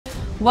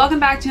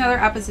Welcome back to another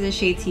episode of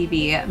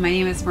ShadeTV. My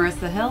name is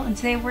Marissa Hill, and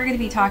today we're going to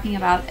be talking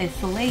about a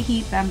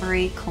SALEHE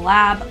BEMBURY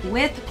collab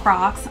with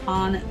Crocs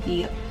on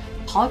the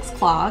Pollex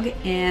Clog,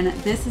 and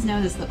this is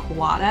known as the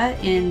Kuwata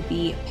in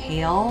the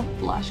pale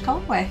blush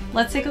colorway.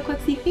 Let's take a quick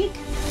sneak peek.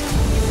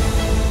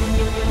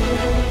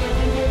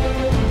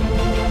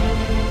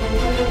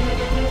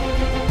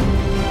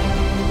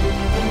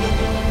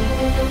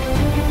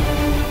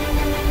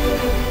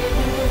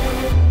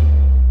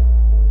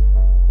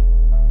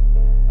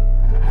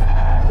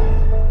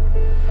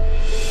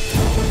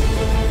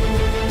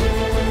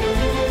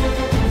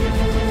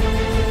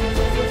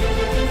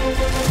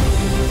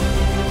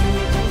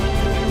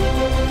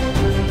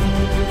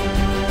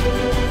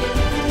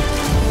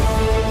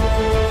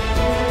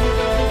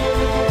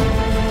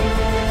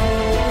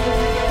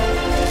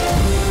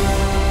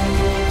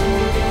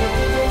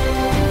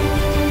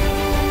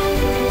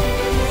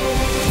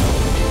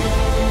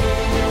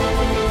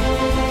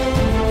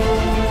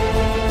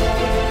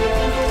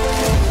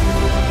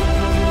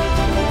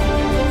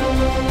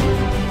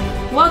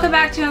 Welcome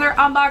back to another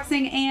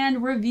unboxing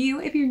and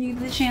review. If you're new to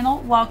the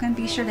channel, welcome.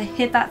 Be sure to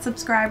hit that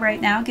subscribe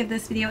right now. Give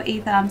this video a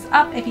thumbs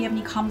up. If you have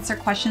any comments or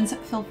questions,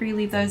 feel free to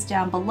leave those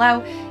down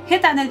below.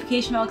 Hit that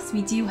notification bell because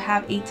we do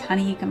have a ton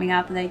of heat coming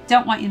out that I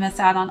don't want you to miss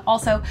out on.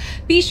 Also,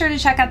 be sure to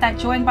check out that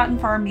join button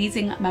for our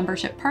amazing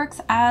membership perks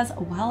as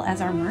well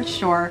as our merch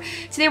store.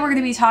 Today we're going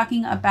to be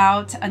talking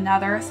about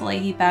another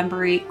SALEHE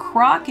BEMBURY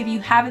Croc. If you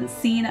haven't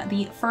seen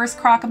the first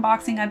Croc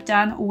unboxing I've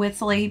done with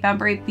SALEHE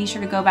BEMBURY, be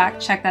sure to go back,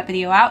 check that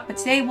video out. But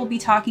today we'll be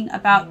talking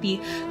about the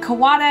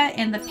Kuwata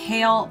in the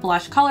pale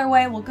blush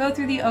colorway. We'll go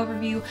through the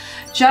overview,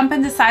 jump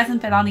into size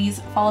and fit on these,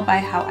 followed by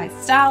how I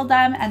styled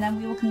them, and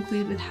then we will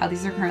conclude with how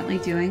these are currently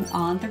doing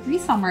on the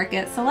resale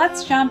market. So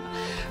let's jump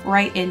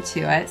right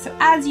into it. So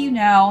as you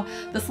know,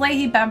 the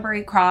SALEHE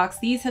BEMBURY Crocs,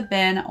 these have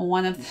been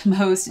one of the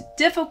most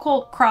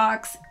difficult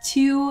Crocs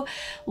to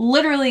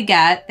literally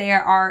get. They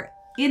are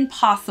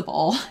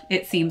impossible,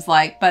 it seems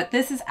like, but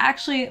this is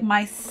actually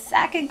my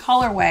second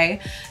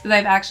colorway that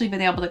I've actually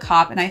been able to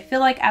cop, and I feel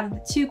like out of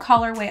the two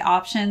colorway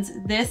options,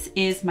 this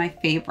is my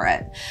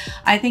favorite.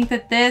 I think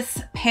that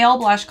this pale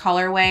blush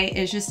colorway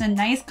is just a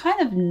nice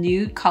kind of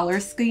nude color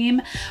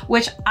scheme,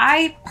 which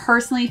I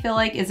personally feel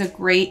like is a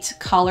great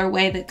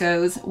colorway that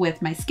goes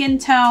with my skin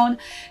tone.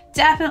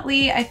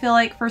 Definitely, I feel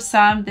like for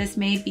some, this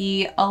may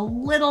be a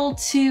little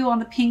too on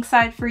the pink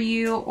side for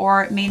you,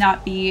 or it may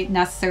not be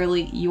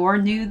necessarily your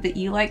nude that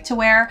you like to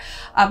wear.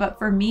 But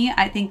for me,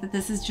 I think that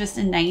this is just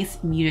a nice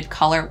muted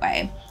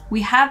colorway.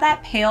 We have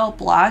that pale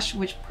blush,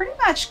 which pretty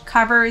much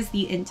covers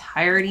the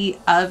entirety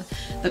of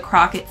the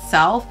Croc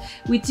itself.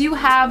 We do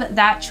have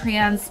that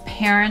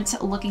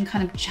transparent looking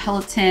kind of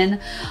gelatin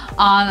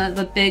on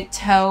the big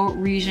toe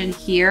region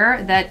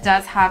here that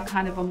does have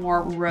kind of a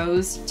more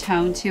rose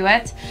tone to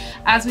it.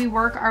 As we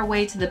work our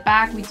way to the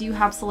back, we do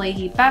have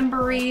SALEHE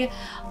BEMBURY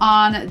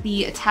on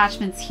the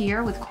attachments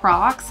here with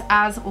Crocs,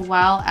 as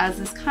well as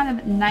this kind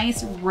of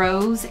nice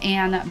rose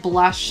and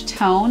blush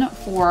tone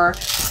for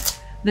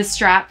the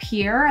strap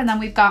here. And then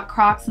we've got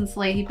Crocs and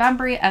SALEHE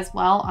BEMBURY as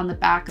well on the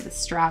back of the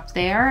strap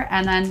there.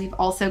 And then we've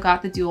also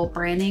got the dual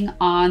branding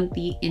on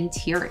the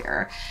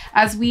interior.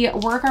 As we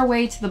work our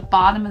way to the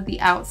bottom of the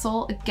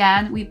outsole,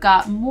 again, we've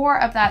got more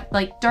of that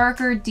like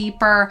darker,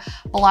 deeper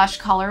blush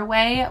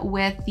colorway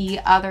with the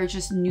other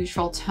just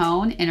neutral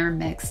tone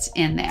intermixed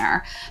in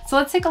there. So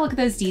let's take a look at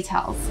those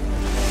details.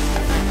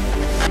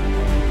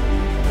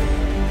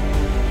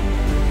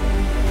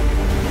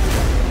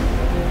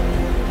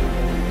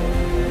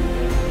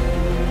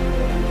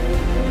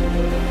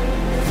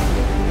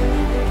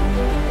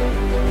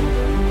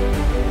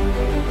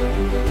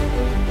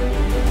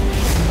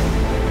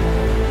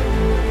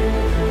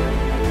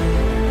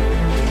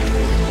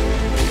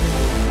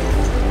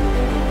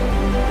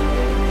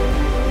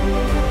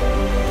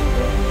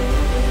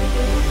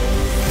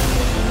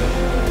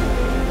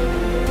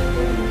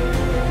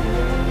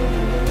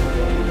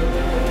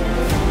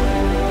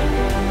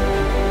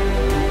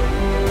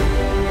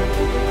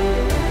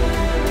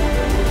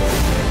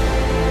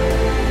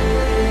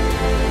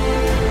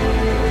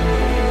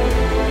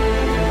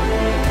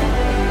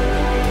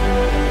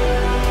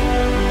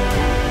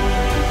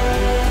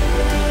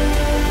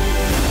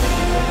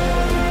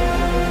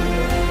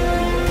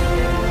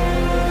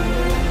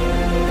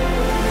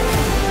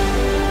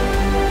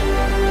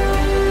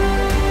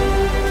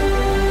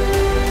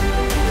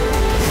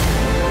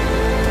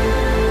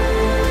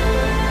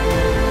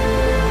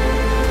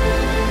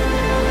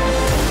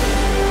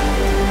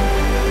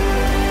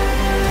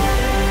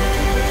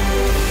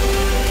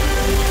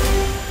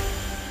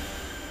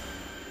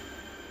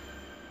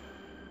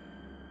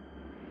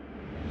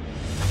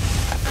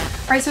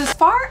 right, so as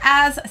far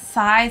as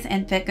size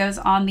and fit goes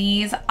on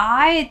these,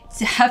 I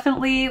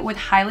definitely would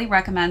highly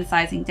recommend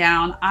sizing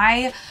down.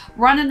 I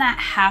run in that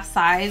half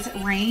size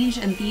range,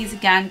 and these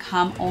again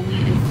come only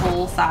in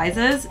full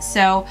sizes.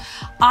 So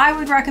I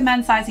would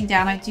recommend sizing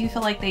down. I do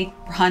feel like they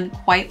run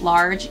quite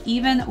large.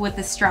 Even with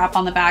the strap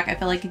on the back, I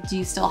feel like you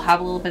do still have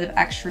a little bit of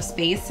extra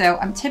space. So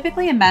I'm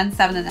typically a men's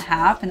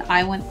 7.5, and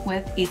I went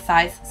with a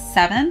size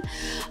 7.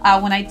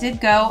 When I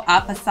did go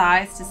up a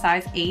size to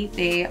size 8,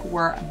 they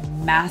were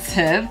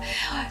massive,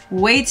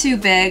 way too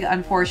big,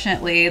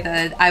 unfortunately,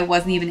 that I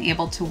wasn't even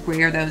able to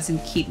wear those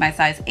and keep my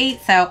size 8.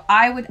 So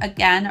I would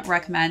again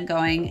recommend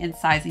going and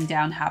sizing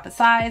down half a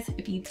size.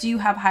 If you do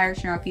have higher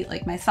narrow feet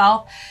like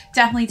myself,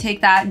 definitely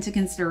take that into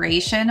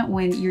consideration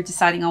when you're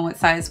deciding on what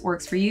size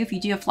works for you. If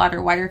you do have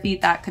flatter, wider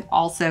feet, that could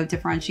also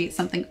differentiate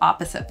something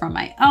opposite from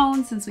my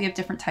own, since we have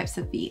different types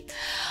of feet.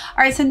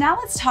 All right, so now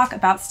let's talk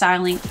about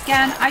styling.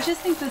 Again, I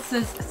just think this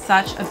is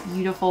such a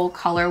beautiful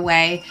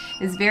colorway.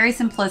 It's very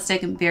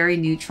simplistic and very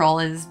neutral.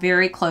 It is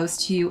very close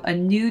to a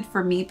nude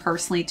for me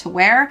personally to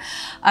wear.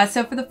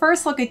 So for the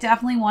first look, I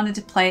definitely wanted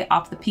to play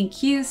off the pink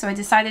hue. So I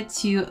decided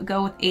to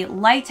go with a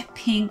light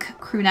pink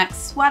crew neck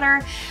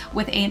sweater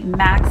with a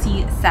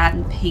maxi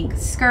satin pink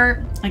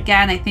skirt.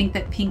 Again, I think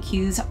that pink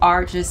hues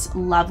are just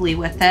lovely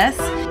with this.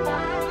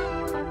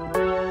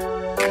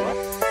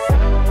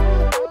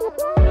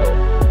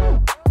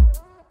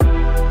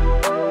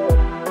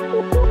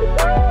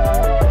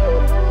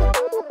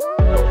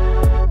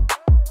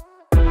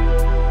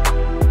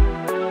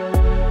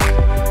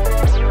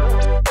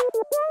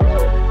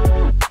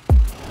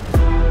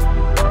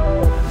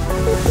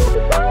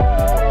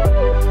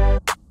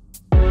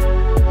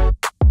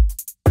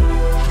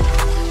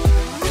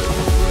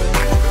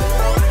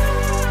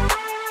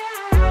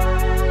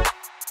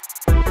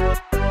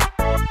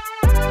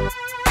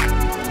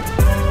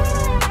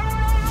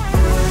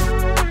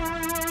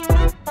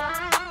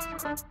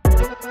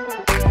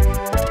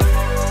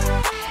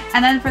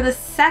 And then for the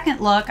second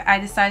look, I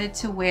decided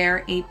to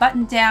wear a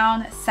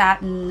button-down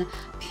satin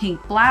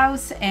pink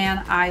blouse, and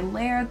I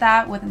layered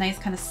that with a nice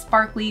kind of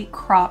sparkly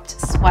cropped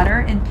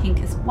sweater in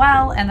pink as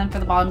well. And then for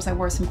the bottoms, I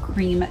wore some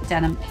cream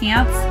denim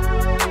pants.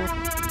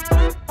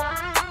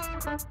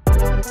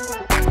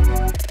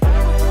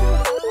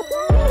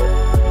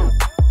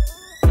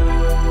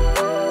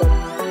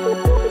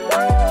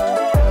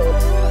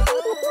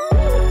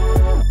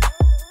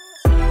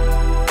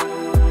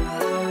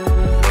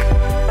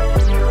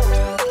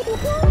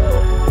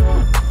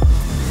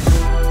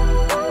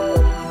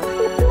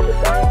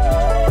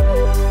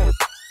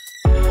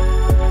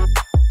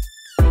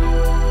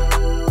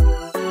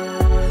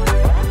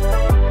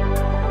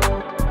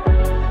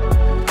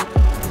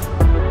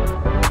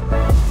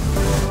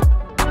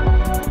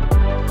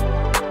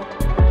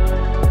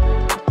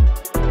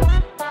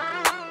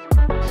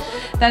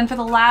 Then for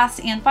the last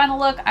and final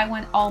look, I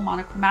went all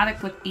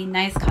monochromatic with a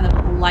nice kind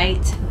of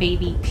light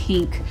baby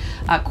pink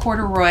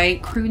corduroy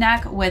crew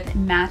neck with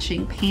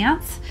matching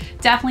pants.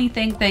 Definitely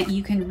think that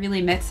you can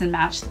really mix and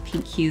match the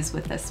pink hues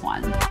with this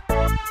one.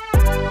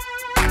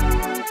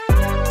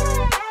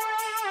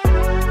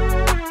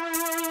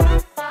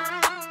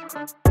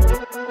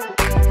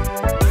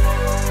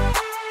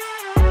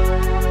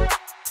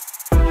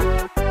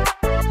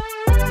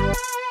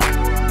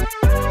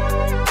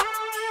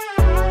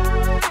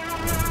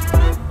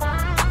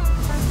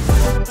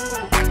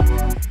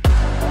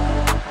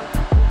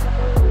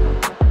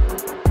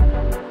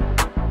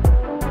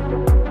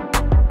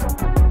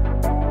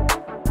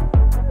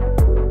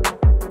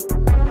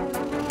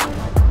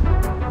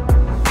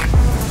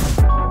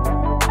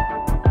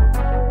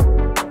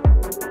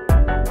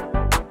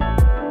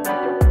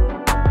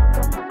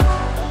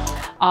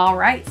 All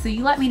right, so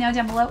you let me know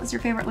down below, what's your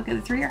favorite look of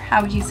the three, or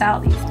how would you style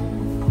these?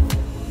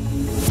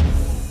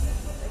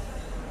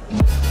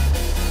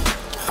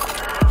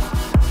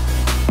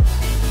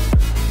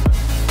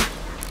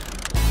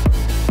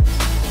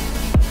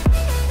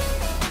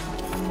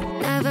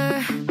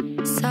 Never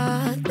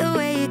saw the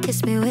way you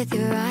kissed me with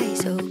your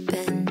eyes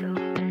open.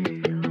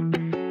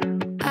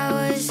 I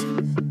was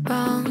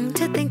wrong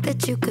to think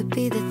that you could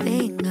be the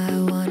thing I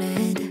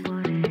wanted.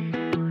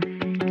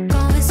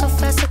 Going so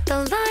fast that the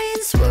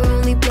lines were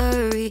only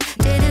blurry.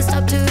 Didn't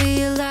stop to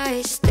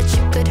realize that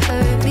you could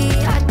hurt me.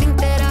 I think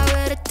that I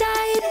would have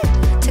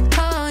died to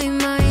call you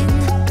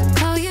mine,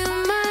 call you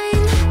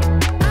mine.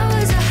 I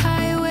was a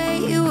highway,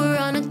 you were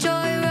on a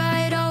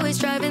joyride, always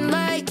driving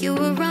like you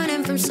were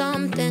running from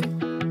something.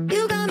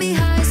 You got me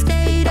high,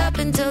 stayed up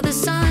until the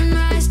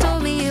sunrise,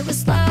 told me it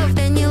was love,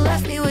 then you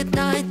left me with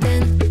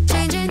nothing.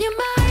 Changing your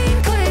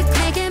mind quick,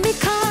 making me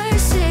car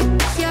sick.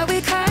 Yeah,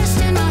 we crashed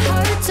and my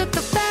heart took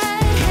a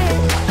bad hit.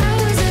 I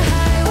was a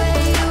highway,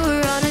 you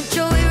were on a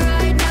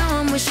joyride. Now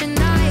I'm wishing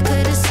I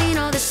could have seen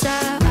all the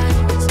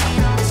signs.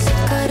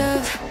 Could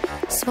have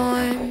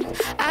sworn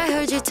I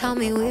heard you tell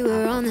me we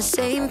were on the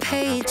same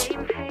page.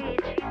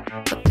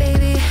 But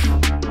baby,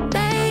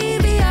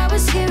 I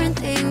was hearing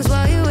things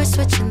while you were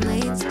switching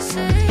lanes.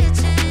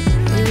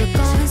 We were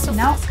going so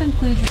now let's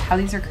conclude with how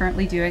these are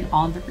currently doing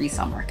on the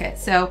resale market.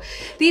 So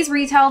these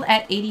retailed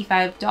at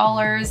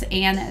 $85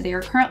 and they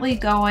are currently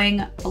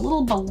going a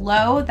little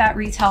below that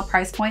retail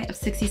price point of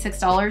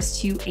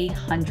 $66 to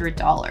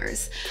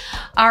 $100.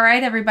 All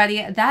right,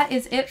 everybody, that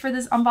is it for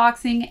this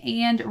unboxing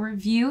and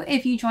review.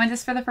 If you joined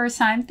us for the first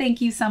time, thank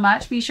you so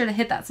much. Be sure to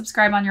hit that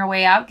subscribe on your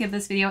way out. Give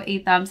this video a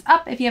thumbs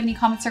up. If you have any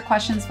comments or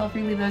questions, feel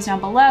free to leave those down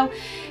below.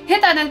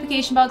 Hit that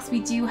notification bell because we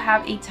do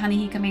have a ton of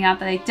heat coming out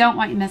that I don't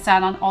want you to miss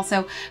out on.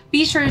 Also,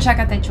 be sure to check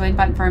out the join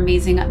button for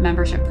amazing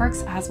membership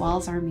perks as well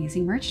as our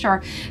amazing merch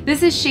store.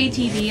 This is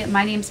ShadeTV.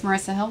 My name's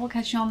Marissa Hill. We'll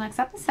catch you all next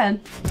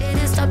episode.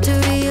 Didn't stop to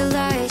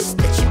realize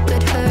that you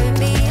could hurt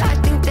me.